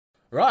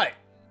Right,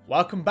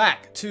 welcome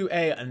back to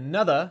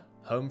another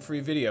Home Free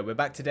video. We're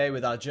back today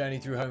with our journey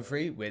through Home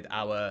Free with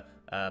our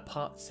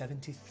part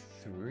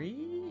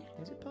 73.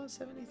 Is it part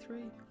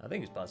 73? I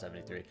think it's part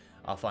 73.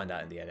 I'll find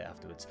out in the edit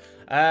afterwards.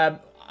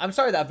 I'm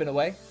sorry that I've been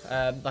away.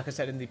 Like I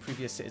said in the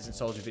previous Citizen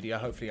Soldier video,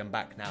 hopefully I'm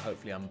back now.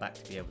 Hopefully I'm back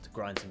to be able to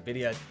grind some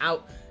videos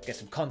out, get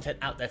some content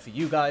out there for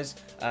you guys.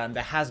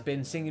 There has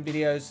been singing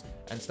videos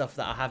and stuff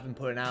that I have been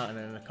putting out, and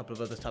then a couple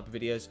of other type of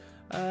videos.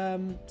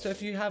 So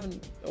if you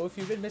haven't, or if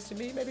you've been missing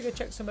me, maybe go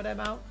check some of them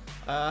out.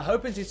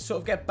 Hoping to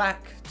sort of get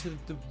back to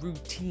the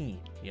routine,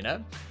 you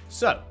know?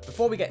 So,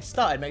 before we get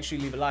started, make sure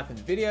you leave a like on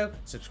the video,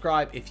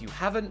 subscribe if you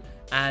haven't,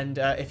 and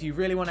if you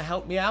really want to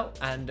help me out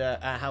and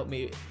help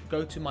me,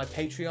 go to my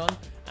Patreon,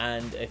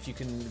 and if you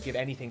can give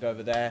anything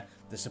over there,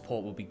 the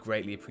support will be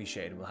greatly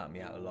appreciated and will help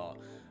me out a lot.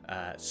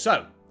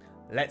 So,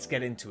 let's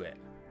get into it.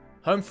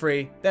 Home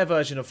Free, their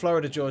version of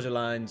Florida Georgia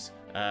Line's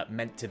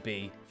Meant to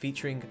Be,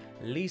 featuring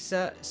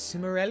Lisa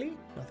Cimarelli.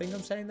 I think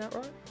I'm saying that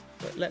right,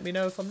 but let me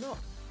know if I'm not,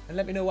 and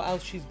let me know what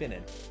else she's been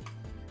in.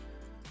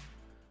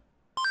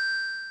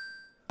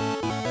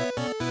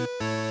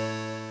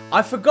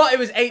 I forgot it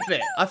was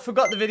 8-bit. I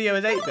forgot the video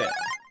was 8-bit.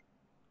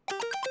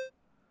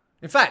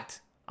 In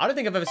fact, I don't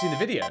think I've ever seen the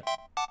video.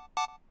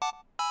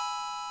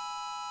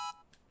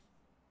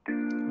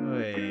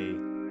 Oy.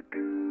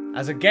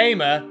 As a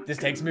gamer, this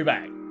takes me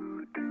back.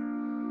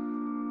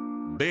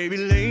 Baby,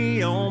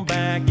 lay on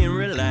back and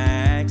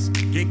relax.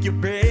 Kick your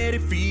pretty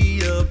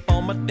feet up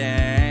on my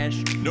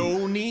dash.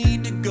 No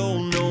need to go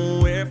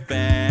nowhere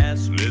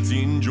fast. Let's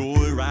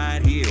enjoy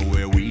right here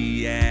where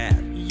we at.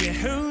 Yeah,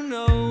 who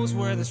knows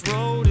where this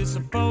road is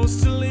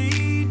supposed to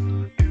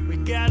lead? We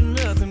got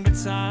nothing but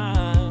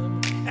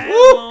time. As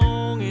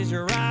long as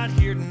you're right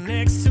here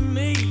next to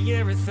me,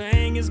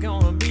 everything is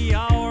gonna be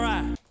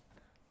alright.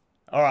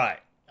 Alright,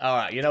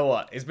 you know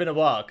what? It's been a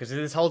while, because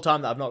this whole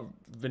time that I've not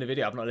been a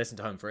video, I've not listened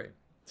to Home Free.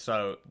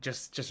 So,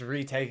 just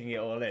retaking it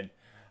all in.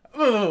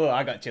 Ooh,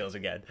 I got chills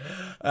again.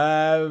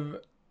 So,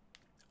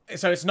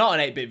 it's not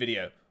an 8-bit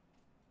video.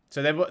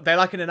 So, they're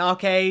like in an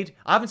arcade.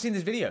 I haven't seen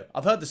this video.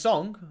 I've heard the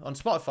song on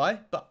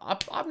Spotify, but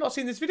I've not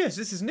seen this video, so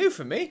this is new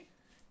for me.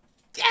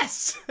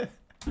 Yes!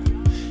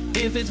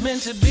 If it's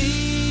meant to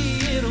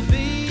be, it'll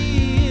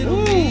be,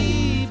 it'll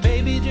be.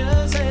 Baby,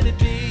 just let it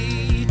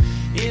be.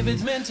 If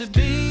it's meant to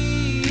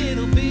be,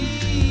 it'll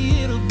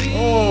be, it'll be.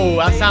 Oh,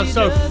 that sounds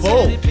so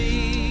full.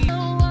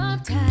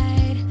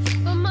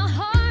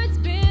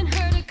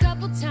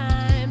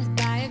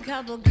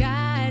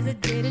 Guys that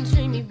didn't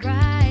treat me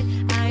right.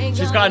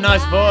 She's got a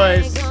nice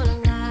voice.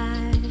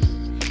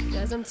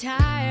 Cause I'm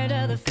tired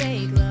of the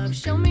fake love.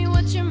 Show me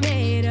what you're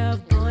made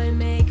of, boy,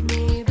 make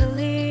me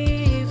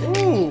believe.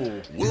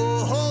 Ooh.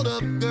 Whoa, hold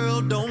up,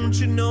 girl, don't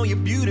you know you're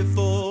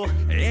beautiful?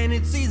 And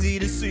it's easy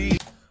to see.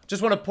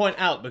 Just want to point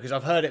out, because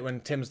I've heard it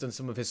when Tim's done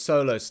some of his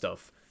solo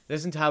stuff.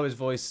 Listen to how his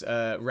voice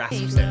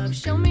rasps it.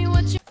 Show me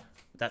what you're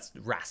That's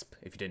rasp,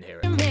 if you didn't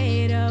hear it.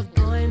 made of,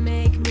 boy,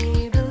 make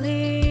me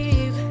believe.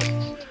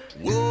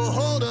 Whoa,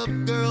 hold up,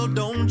 girl,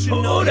 don't you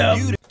know you're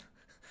beautiful?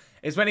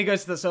 It's when he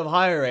goes to the sort of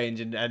higher range,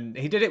 and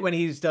he did it when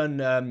he's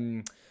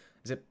done,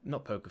 is it,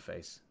 not Poker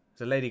Face,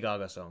 it's a Lady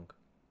Gaga song.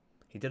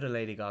 He did a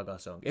Lady Gaga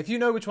song. If you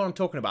know which one I'm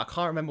talking about, I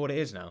can't remember what it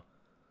is now.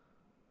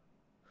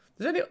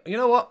 You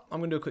know what? I'm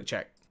going to do a quick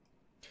check.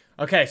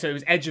 Okay, so it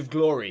was Edge of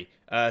Glory.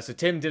 So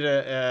Tim did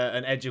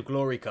an Edge of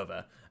Glory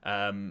cover,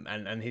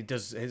 and he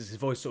does, his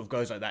voice sort of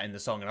goes like that in the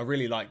song, and I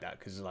really like that,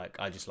 because like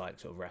I just like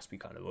sort of raspy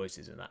kind of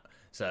voices and that.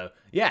 So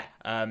yeah,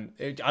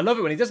 I love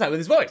it when he does that with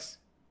his voice.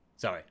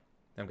 Sorry,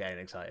 I'm getting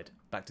excited.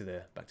 Back to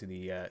the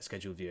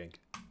scheduled viewing.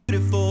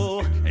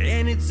 Beautiful,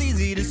 and it's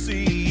easy to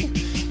see.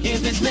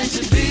 If it's meant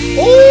to be.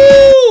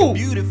 Ooh!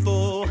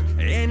 Beautiful,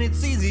 and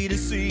it's easy to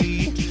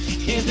see.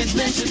 If it's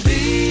meant to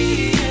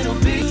be, it'll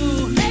be.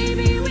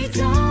 Maybe we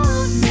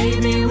don't,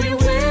 maybe we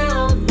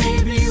will,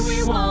 maybe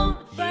we won't.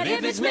 But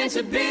if it's meant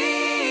to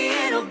be,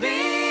 it'll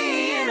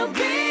be, it'll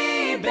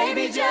be.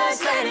 Baby,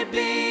 just let it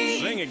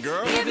be. Sing it,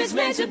 girl. If it's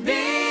meant to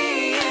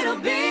be, it'll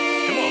be,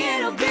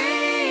 it'll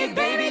be.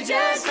 Baby,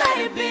 just let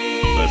it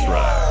be. That's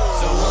right.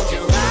 So won't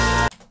you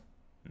ride?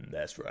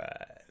 That's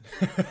right.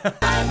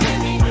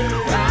 With me,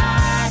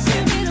 ride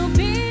with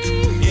me,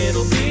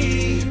 It'll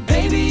be,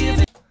 baby,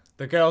 if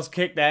The girls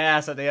kick their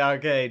ass at the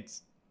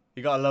arcades.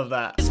 You gotta love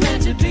that. it's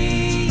meant to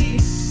be,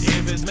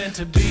 if it's meant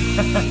to be.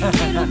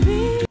 it'll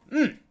be.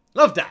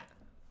 Love that.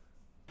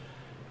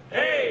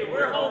 Hey,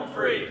 we're Home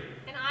Free.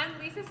 And I'm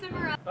Lisa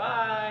Cimarelli.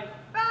 Bye.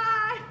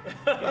 Bye!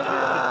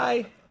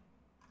 Bye.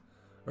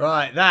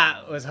 Right,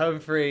 that was Home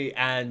Free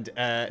and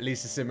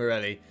Lisa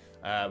Cimarelli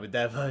with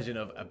their version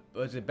of,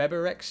 was it Bebe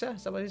Rexha?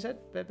 Is that what he said?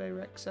 Bebe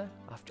Rexha?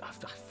 I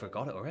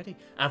forgot it already.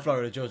 And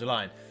Florida Georgia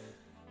Line.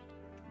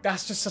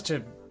 That's just such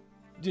a,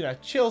 you know,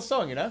 chill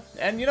song, you know?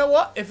 And you know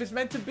what? If it's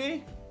meant to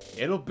be,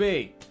 it'll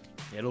be.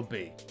 It'll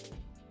be.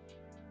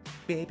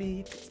 Baby,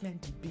 if it's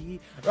meant to be.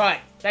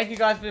 Right, thank you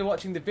guys for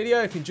watching the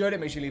video. If you enjoyed it,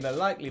 make sure you leave a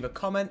like, leave a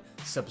comment,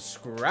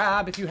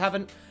 subscribe if you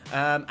haven't,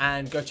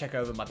 and go check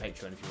over my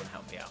Patreon if you want to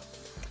help me out.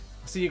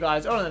 I'll see you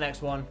guys on the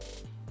next one.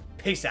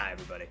 Peace out,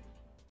 everybody.